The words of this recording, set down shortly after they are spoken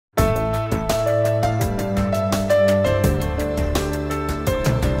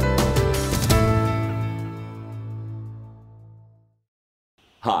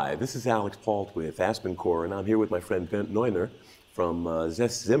Hi, this is Alix Paultre with AspenCore, and I'm here with my friend Bernd Neuner from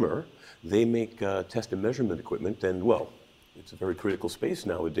ZES Zimmer. They make test and measurement equipment, and well, it's a very critical space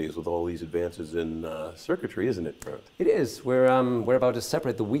nowadays with all these advances in circuitry, isn't it, Bernd? It is. We're about to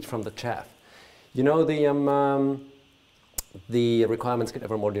separate the wheat from the chaff. You know, the requirements get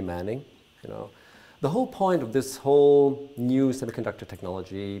ever more demanding. You know, the whole point of this whole new semiconductor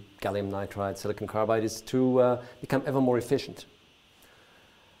technology, gallium nitride, silicon carbide, is to become ever more efficient.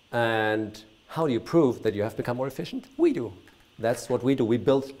 And how do you prove that you have become more efficient? We do. That's what we do. We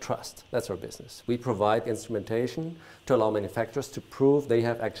build trust. That's our business. We provide instrumentation to allow manufacturers to prove they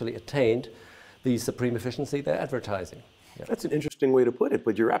have actually attained the supreme efficiency they're advertising. Yeah. That's an interesting way to put it,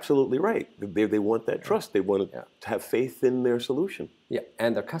 but you're absolutely right. They want that trust. They want to have faith in their solution. Yeah,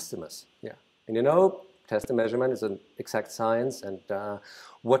 and their customers. Yeah. And you know, test and measurement is an exact science, and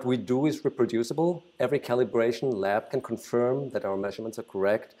what we do is reproducible. Every calibration lab can confirm that our measurements are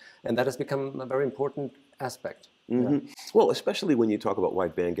correct, and that has become a very important aspect. Mm-hmm. Yeah. Well, especially when you talk about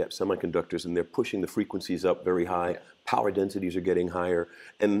wide bandgap semiconductors and they're pushing the frequencies up very high, power densities are getting higher,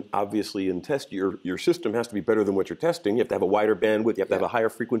 and obviously in test your system has to be better than what you're testing. You have to have a wider bandwidth, you have to have a higher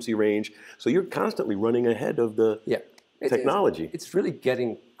frequency range, so you're constantly running ahead of the technology. It's really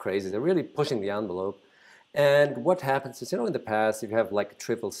getting crazy. They're really pushing the envelope. And what happens is, you know, in the past, if you have like a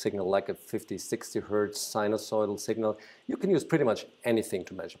triple signal, like a 50, 60 hertz sinusoidal signal, you can use pretty much anything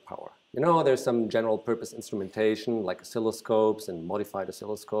to measure power. You know, there's some general purpose instrumentation, like oscilloscopes and modified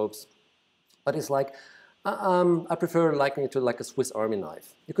oscilloscopes. But it's like, I prefer likening it to like a Swiss Army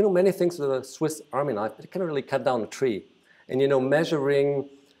knife. You can do many things with a Swiss Army knife, but you can't really cut down a tree. And, you know, measuring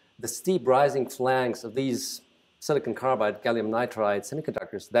the steep rising flanks of these silicon carbide, gallium nitride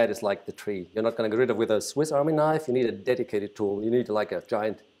semiconductors, that is like the tree. You're not going to get rid of with a Swiss Army knife. You need a dedicated tool. You need like a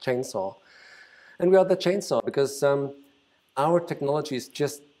giant chainsaw. And we are the chainsaw because our technology is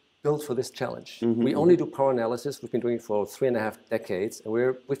just built for this challenge. Mm-hmm. We only do power analysis. We've been doing it for 3.5 decades, and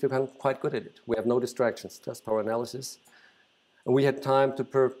we've become quite good at it. We have no distractions, just power analysis. And we had time to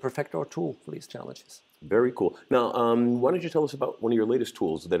perfect our tool for these challenges. Very cool. Now, why don't you tell us about one of your latest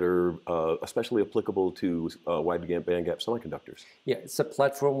tools that are especially applicable to wide-bandgap semiconductors? Yeah, it's a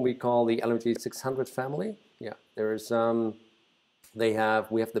platform we call the LMT 600 family. Yeah, there's we have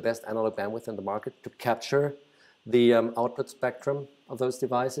the best analog bandwidth in the market to capture the output spectrum of those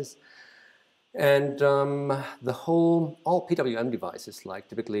devices, and all PWM devices, like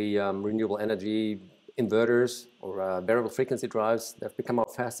typically renewable energy inverters or variable frequency drives, they've become our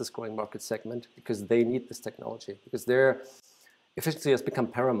fastest growing market segment because they need this technology, because their efficiency has become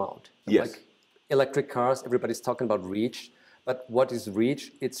paramount. Yes. Like electric cars, everybody's talking about reach, but what is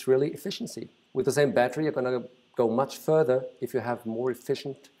reach? It's really efficiency. With the same battery, you're going to go much further if you have more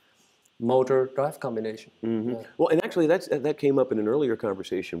efficient motor drive combination. Mm-hmm. Well, and actually that came up in an earlier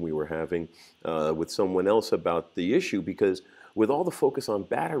conversation we were having with someone else about the issue, because with all the focus on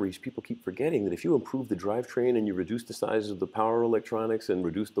batteries, people keep forgetting that if you improve the drivetrain and you reduce the size of the power electronics and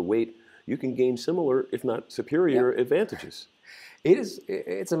reduce the weight, you can gain similar, if not superior, advantages.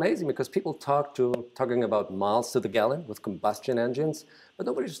 It's amazing because people talking about miles to the gallon with combustion engines, but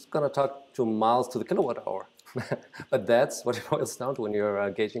nobody's going to talk to miles to the kilowatt hour. But that's what it boils down to when you're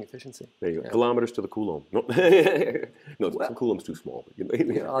gauging efficiency. There you go. Kilometers to the coulomb. No, well, coulomb's too small. But, you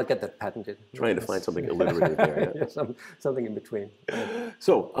know, I'll get that patented. Trying to find something alliterative there. Yeah, something in between.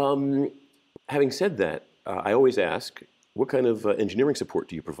 So, having said that, I always ask, what kind of engineering support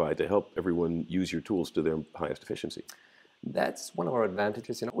do you provide to help everyone use your tools to their highest efficiency? That's one of our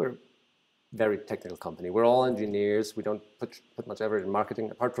advantages. You know, we're a very technical company. We're all engineers. We don't put much effort in marketing,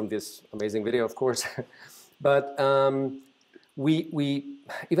 apart from this amazing video, of course. But we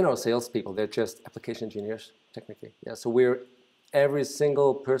even our salespeople, they're just application engineers, technically. Yeah, so every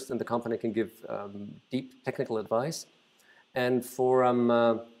single person in the company can give deep technical advice. And for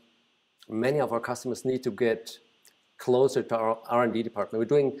many of our customers need to get closer to our R&D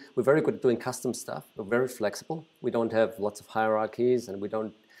department. We're very good at doing custom stuff. We're very flexible. We don't have lots of hierarchies, and we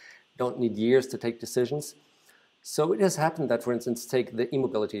don't need years to take decisions. So it has happened that, for instance, take the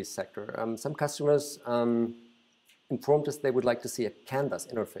e-mobility sector. Some customers informed us they would like to see a canvas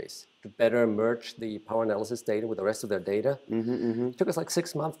interface to better merge the power analysis data with the rest of their data. Mm-hmm, mm-hmm. It took us like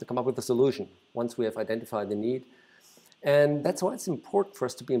 6 months to come up with a solution once we have identified the need. And that's why it's important for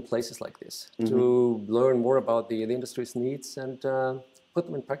us to be in places like this, to learn more about the industry's needs and put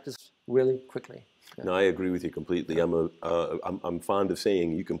them in practice really quickly. Yeah. No, I agree with you completely. I'm fond of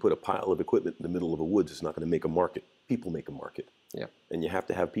saying you can put a pile of equipment in the middle of a woods. It's not going to make a market. People make a market. Yeah. And you have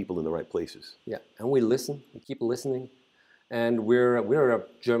to have people in the right places. Yeah. And we listen. We keep listening. And we're a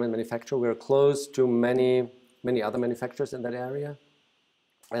German manufacturer. We're close to many other manufacturers in that area.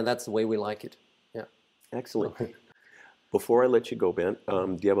 And that's the way we like it. Yeah. Excellent. Before I let you go, Ben,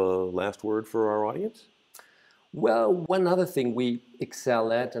 do you have a last word for our audience? Well, one other thing we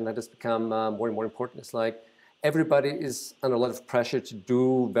excel at, and that has become more and more important, is like everybody is under a lot of pressure to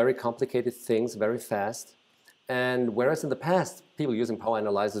do very complicated things very fast. And whereas in the past, people using power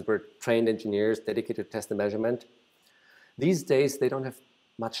analyzers were trained engineers dedicated to test and measurement, these days they don't have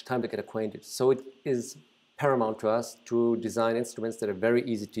much time to get acquainted. So it is paramount to us to design instruments that are very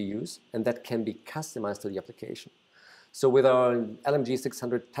easy to use and that can be customized to the application. So with our LMG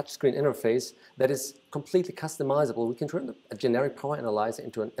 600 touchscreen interface that is completely customizable, we can turn a generic power analyzer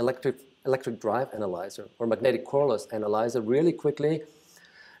into an electric drive analyzer or magnetic core loss analyzer really quickly.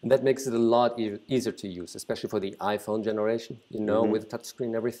 And that makes it a lot easier to use, especially for the iPhone generation, you know, with touchscreen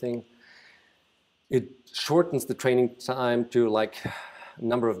and everything. It shortens the training time to like a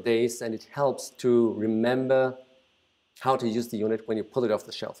number of days, and it helps to remember how to use the unit when you pull it off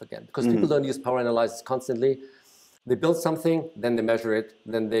the shelf again. Because people don't use power analyzers constantly. They build something, then they measure it,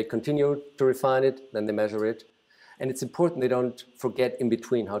 then they continue to refine it, then they measure it. And it's important they don't forget in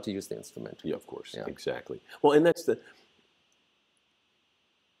between how to use the instrument. Yeah, of course, exactly. Well, and that's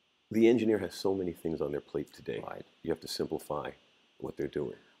the engineer has so many things on their plate today. Right. You have to simplify what they're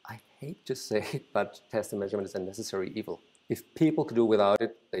doing. I hate to say it, but test and measurement is a necessary evil. If people could do without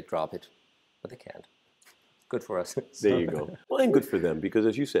it, they drop it, but they can't. Good for us. There you go. Well, and good for them, because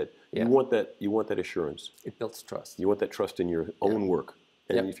as you said, you want that assurance. It builds trust. You want that trust in your own work.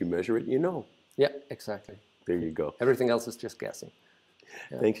 And if you measure it, you know. Yeah, exactly. There you go. Everything else is just guessing.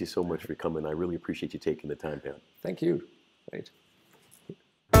 Yeah. Thank you so much for coming. I really appreciate you taking the time, Ben. Thank you. Great.